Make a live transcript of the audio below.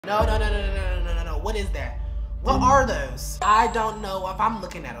No. What is that? What are those? I don't know if I'm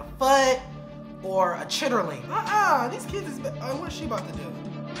looking at a foot or a chitterling. These kids is. What's she about to do?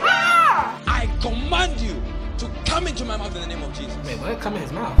 I command you to come into my mouth in the name of Jesus. Wait, what? Come in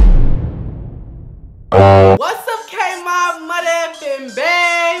his mouth. What's up, K-Mob, mother effing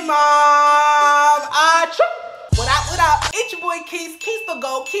Bay Mob? What up? It's your boy Kees. Kees the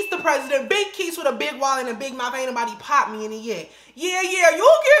GOAT. Kees the president. Big Kees with a big wallet and a big mouth. Ain't nobody pop me in it yet. Yeah, you'll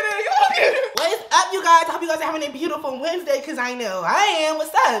get it. What is up, you guys? I hope you guys are having a beautiful Wednesday, because I know I am.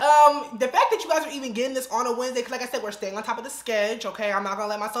 What's up? The fact that you guys are even getting this on a Wednesday, because like I said, we're staying on top of the schedule, okay? I'm not going to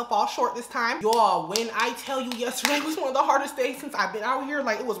let myself fall short this time. Y'all, when I tell you yesterday was one of the hardest days since I've been out here,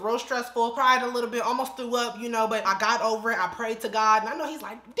 like, it was real stressful. Cried a little bit, almost threw up, you know, but I got over it. I prayed to God, and I know he's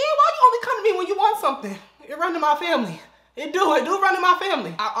like, damn, why you only come to me when you want something? It run to my family. It do run in my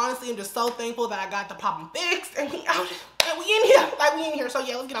family. I honestly am just so thankful that I got the problem fixed and we out and we in here. So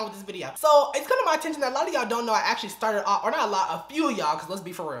yeah, let's get on with this video. So it's come to my attention that a lot of y'all don't know I actually started off, or not a lot, a few of y'all, because let's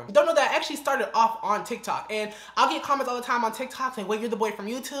be for real, don't know that I actually started off on TikTok. And I'll get comments all the time on TikTok saying, wait, you're the boy from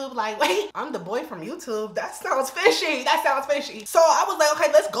YouTube? Like, wait, I'm the boy from YouTube? That sounds fishy. So I was like,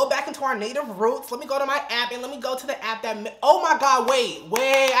 okay, let's go back into our native roots. Let me go to my app and let me go to the app that, oh my God, wait,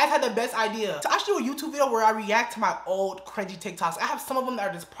 I had the best idea. So I should do a YouTube video where I react to my old cringy TikToks. I have some of them that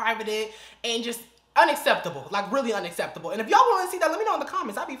are just privated and just unacceptable, like really unacceptable. And if y'all want to see that, let me know in the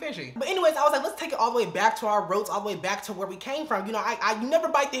comments. I'd be fishy. But anyways, I was like, let's take it all the way back to our roots, all the way back to where we came from. You know, you never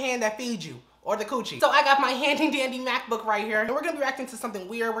bite the hand that feeds you. Or the coochie. So I got my handy dandy MacBook right here, and we're gonna be reacting to something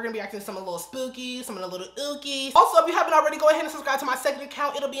weird. We're gonna be reacting to something a little spooky, something a little ooky. Also, if you haven't already, go ahead and subscribe to my second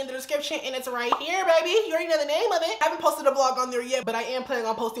account. It'll be in the description, and it's right here, baby. You already know the name of it. I haven't posted a vlog on there yet, but I am planning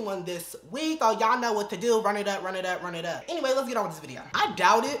on posting one this week. So y'all know what to do. Run it up. Anyway, let's get on with this video. I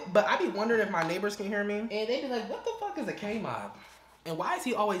doubt it, but I be wondering if my neighbors can hear me, and they be like, what the fuck is a K-Mob? And why is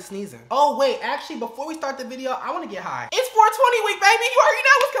he always sneezing? Oh wait, actually, before we start the video, I want to get high. It's 420 week, baby. You already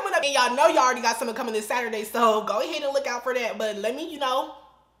know what's coming up. And y'all know y'all already got something coming this Saturday, so go ahead and look out for that. But let me, you know,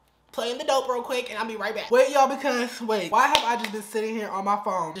 play in the dope real quick, and I'll be right back. Wait, y'all, because, wait, why have I just been sitting here on my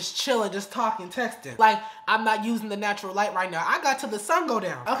phone, just chilling, just talking, texting? Like, I'm not using the natural light right now. I got till the sun go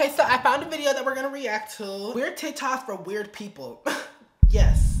down. Okay, so I found a video that we're gonna react to. Weird TikToks for weird people.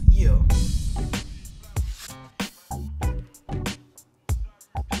 Yes, you.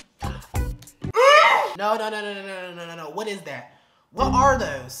 No. What is that? What are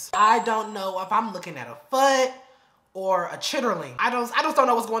those? I don't know if I'm looking at a foot or a chitterling. I just don't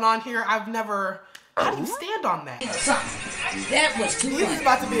know what's going on here. I've never. How do you stand on that? That was too This is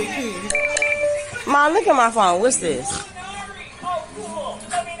about to be a key. Mom, look at my phone. What's this?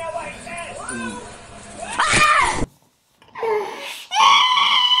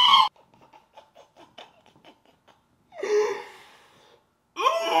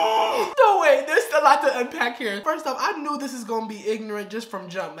 A lot to unpack here. First off, I knew this is gonna be ignorant just from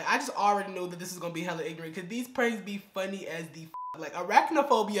jump. Like, I just already knew that this is gonna be hella ignorant, because these pranks be funny as the like,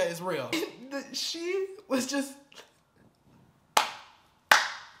 arachnophobia is real. She was just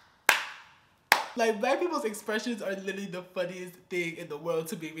like, black people's expressions are literally the funniest thing in the world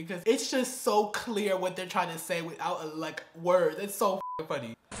to me, because it's just so clear what they're trying to say without like words. It's so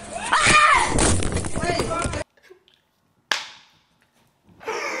funny.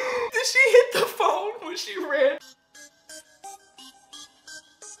 She hit the phone when she ran.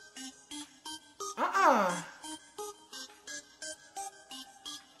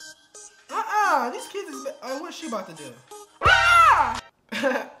 These kids is. What's she about to do?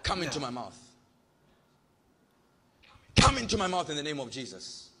 Come into my mouth. Come into my mouth in the name of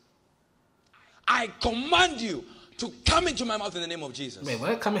Jesus. I command you to come into my mouth in the name of Jesus. Wait,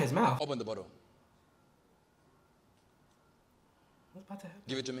 what? Come in his mouth? Open the bottle. What's about to happen?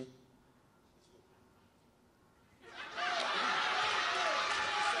 Give it to me.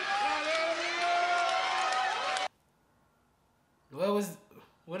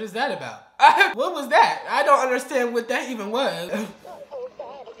 What is that about? What was that? I don't understand what that even was.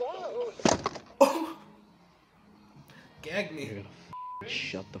 Gag me.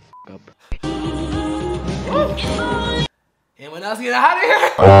 Shut the fuck up. Anyone else get out of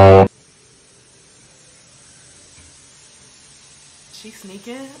here? She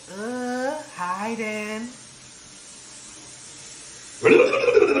sneaking? Hiding.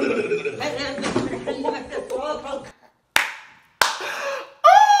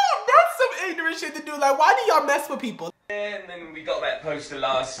 Shit to do. Like, why do y'all mess with people? And then we got that poster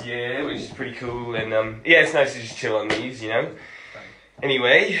last year, which is pretty cool, and yeah, it's nice to just chill on these, you know.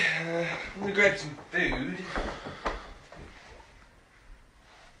 Anyway, I'm gonna grab some food.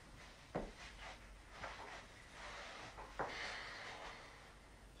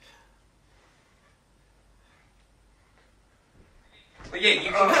 yeah,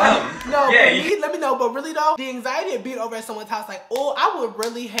 you can come. No, yeah, but let me know. But really though, the anxiety of being over at someone's house, like, oh, I would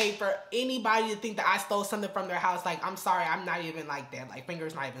really hate for anybody to think that I stole something from their house. Like, I'm sorry, I'm not even like that. Like,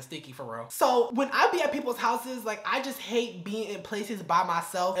 fingers not even sticky for real. So when I be at people's houses, like, I just hate being in places by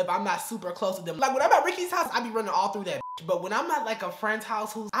myself if I'm not super close with them. Like when I'm at Ricky's house, I be running all through that. But when I'm at like a friend's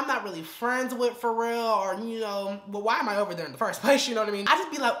house who I'm not really friends with for real, or you know, well, why am I over there in the first place? You know what I mean? I just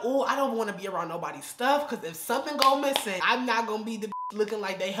be like, oh, I don't want to be around nobody's stuff, because if something go missing, I'm not gonna be the looking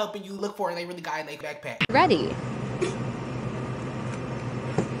like they helping you look for it and they really got it in their backpack. Ready.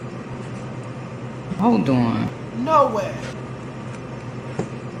 Hold on. No way.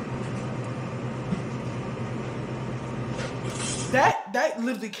 That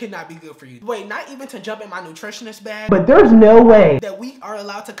literally cannot be good for you. Wait, not even to jump in my nutritionist bag. But there's no way that we are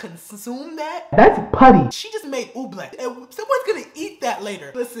allowed to consume that. That's putty. She just made oobleck. And someone's gonna eat that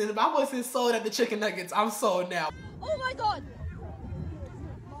later. Listen, if I wasn't sold at the chicken nuggets, I'm sold now. Oh my god!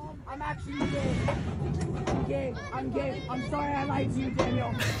 Mom, I'm actually gay. I'm gay. I'm gay. I'm sorry I lied to you,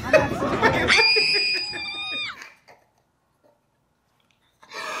 Daniel. I'm actually gay.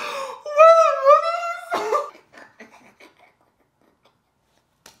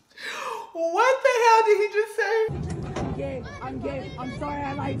 What the hell did he just say? I'm gay. I'm gay. I'm sorry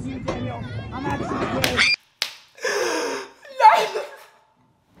I lied to you, Daniel. I'm actually gay.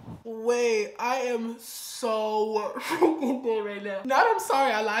 Wait, I am so freaking dead right now. Not I'm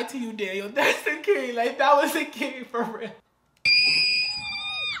sorry I lied to you, Daniel. That's the king. Like, that was the king for real.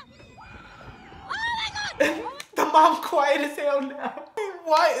 Oh my god! The mom quiet as hell now.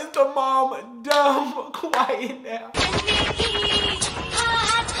 Why is the mom dumb quiet now?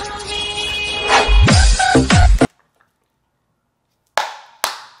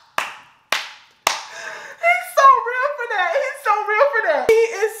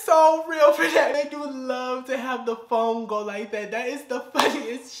 So real for that. They do love to have the phone go like that. That is the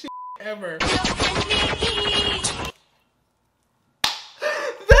funniest shit ever. The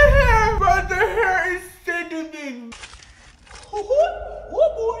hair, bro, the hair is sickening. Oh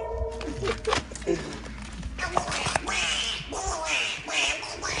boy.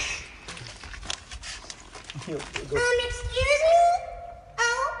 Excuse me?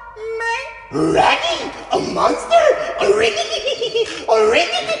 Oh my. Raggy? A monster? Already?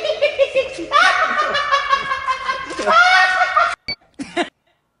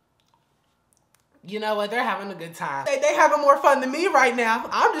 You know what? They're having a good time. They having more fun than me right now.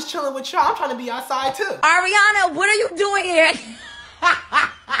 I'm just chilling with y'all. I'm trying to be outside too. Ariana, what are you doing here?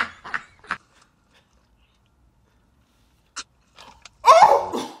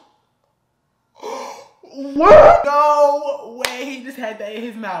 Oh! What? No way. He just had that in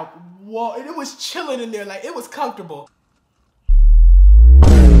his mouth. Whoa. And it was chilling in there. Like, it was comfortable.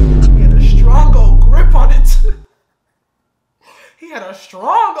 He had a strong old grip on it. He had a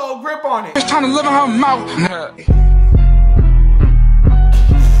strong old grip on it. It's trying to live in her mouth.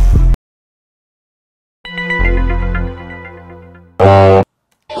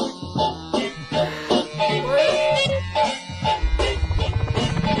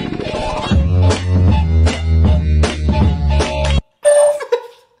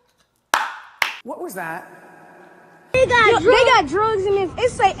 What was that? They got drugs in this. It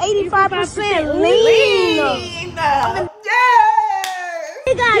say 85% lean. Yeah.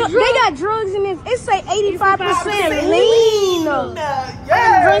 They got drugs in this. It say 85% lean.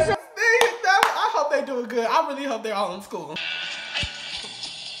 Yeah. I hope they doing good. I really hope they're all in school.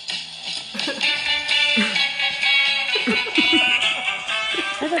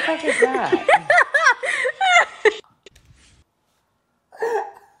 What the fuck is that?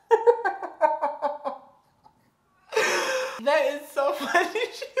 That is so funny.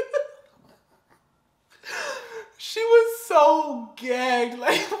 She was so gagged.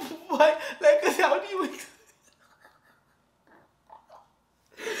 Like, what? Like, cause how do you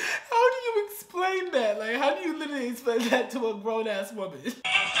explain that? Like, how do you literally explain that to a grown ass woman? I'm sorry,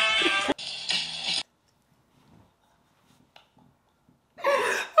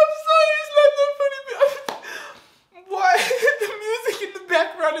 it's not that funny. Why? The music in the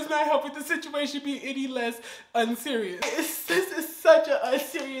background is not helping the situation be any less unserious. This is such an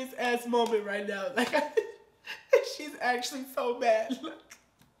unserious ass moment right now. Like, she's actually so mad. Look.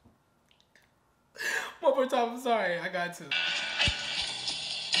 One more time, I'm sorry, I got to.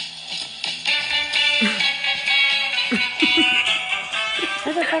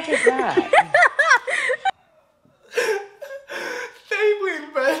 What the fuck is that? They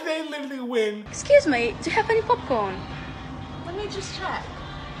win, bro. They literally win. Excuse me, do you have any popcorn? Let me just check.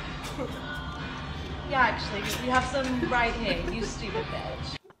 Yeah, actually, we have some right here, you stupid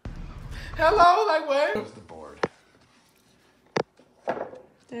bitch. Hello, like what? That was the board.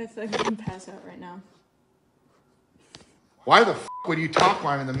 I feel like I can pass out right now. Why the f would you talk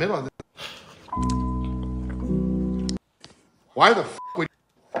while I'm in the middle of this? Why the f would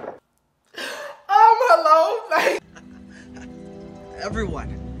hello? Like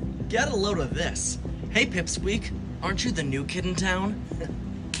Everyone, get a load of this. Hey Pipsqueak, aren't you the new kid in town?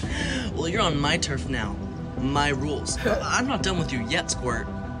 Well, you're on my turf now. My rules. I'm not done with you yet, Squirt.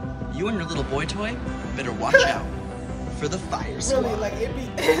 You and your little boy toy better watch out for the fire squad. Really, like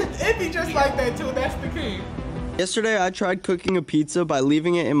it be just like that too. That's the key. Yesterday, I tried cooking a pizza by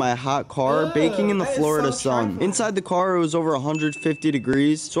leaving it in my hot car, baking in the Florida sun. Inside the car, it was over 150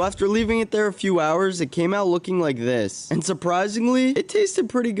 degrees, so after leaving it there a few hours, it came out looking like this. And surprisingly, it tasted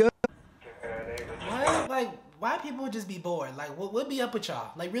pretty good. What? Like, why people would just be bored? Like, what would be up with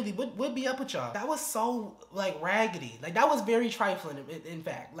y'all? Like, really, what would be up with y'all? That was so, like, raggedy. Like, that was very trifling, in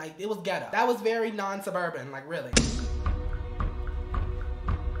fact. Like, it was ghetto. That was very non-suburban, like, really.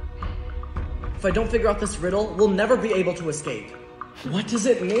 If I don't figure out this riddle, we'll never be able to escape. What does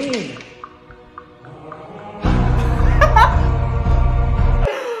it mean?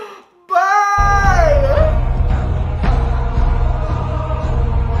 Bye!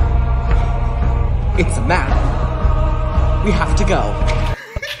 It's a map. We have to go.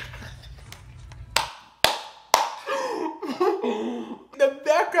 The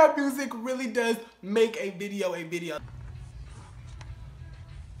background music really does make a video a video.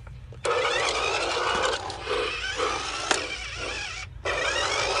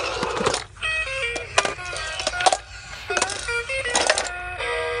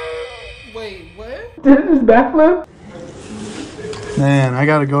 Wait, what? Did it just backflip? Man, I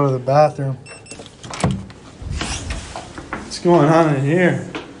gotta go to the bathroom. What's going on in here?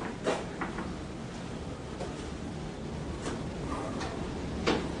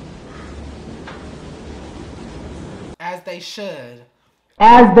 As they should.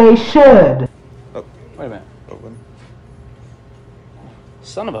 As they should. Oh, wait a minute. Open.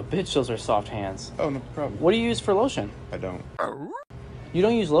 Son of a bitch, those are soft hands. Oh, no problem. What do you use for lotion? I don't. You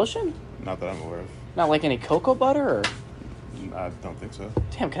don't use lotion? Not that I'm aware of. Not like any cocoa butter or? I don't think so.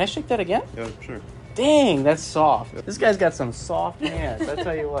 Damn, can I shake that again? Yeah, sure. Dang, that's soft. Yep. This guy's got some soft hands, I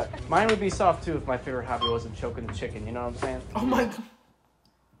tell you what. Mine would be soft too if my favorite hobby wasn't choking the chicken, you know what I'm saying? Oh my god.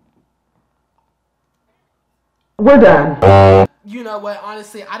 We're done. You know what?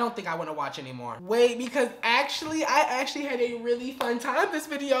 Honestly, I don't think I want to watch anymore. Wait, because I actually had a really fun time this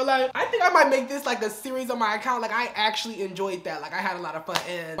video. Like, I think I might make this like a series on my account. Like, I actually enjoyed that. Like, I had a lot of fun.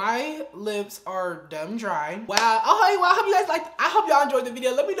 And my lips are dumb dry. Wow. Oh, well, I hope you guys liked. I hope y'all enjoyed the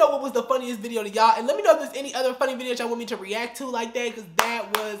video. Let me know what was the funniest video to y'all. And let me know if there's any other funny videos y'all want me to react to like that. Because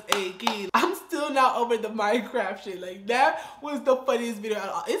that was a key. I'm still not over the Minecraft shit. Like, that was the funniest video at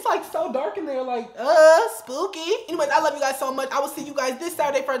all. It's like so dark in there. Like, spooky. Anyways, I love you guys so much. I will see you guys this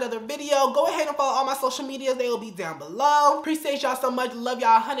Saturday for another video. Go ahead and follow all my social medias. They will be down below. Appreciate y'all so much. Love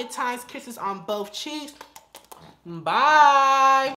y'all 100 times. Kisses on both cheeks. Bye.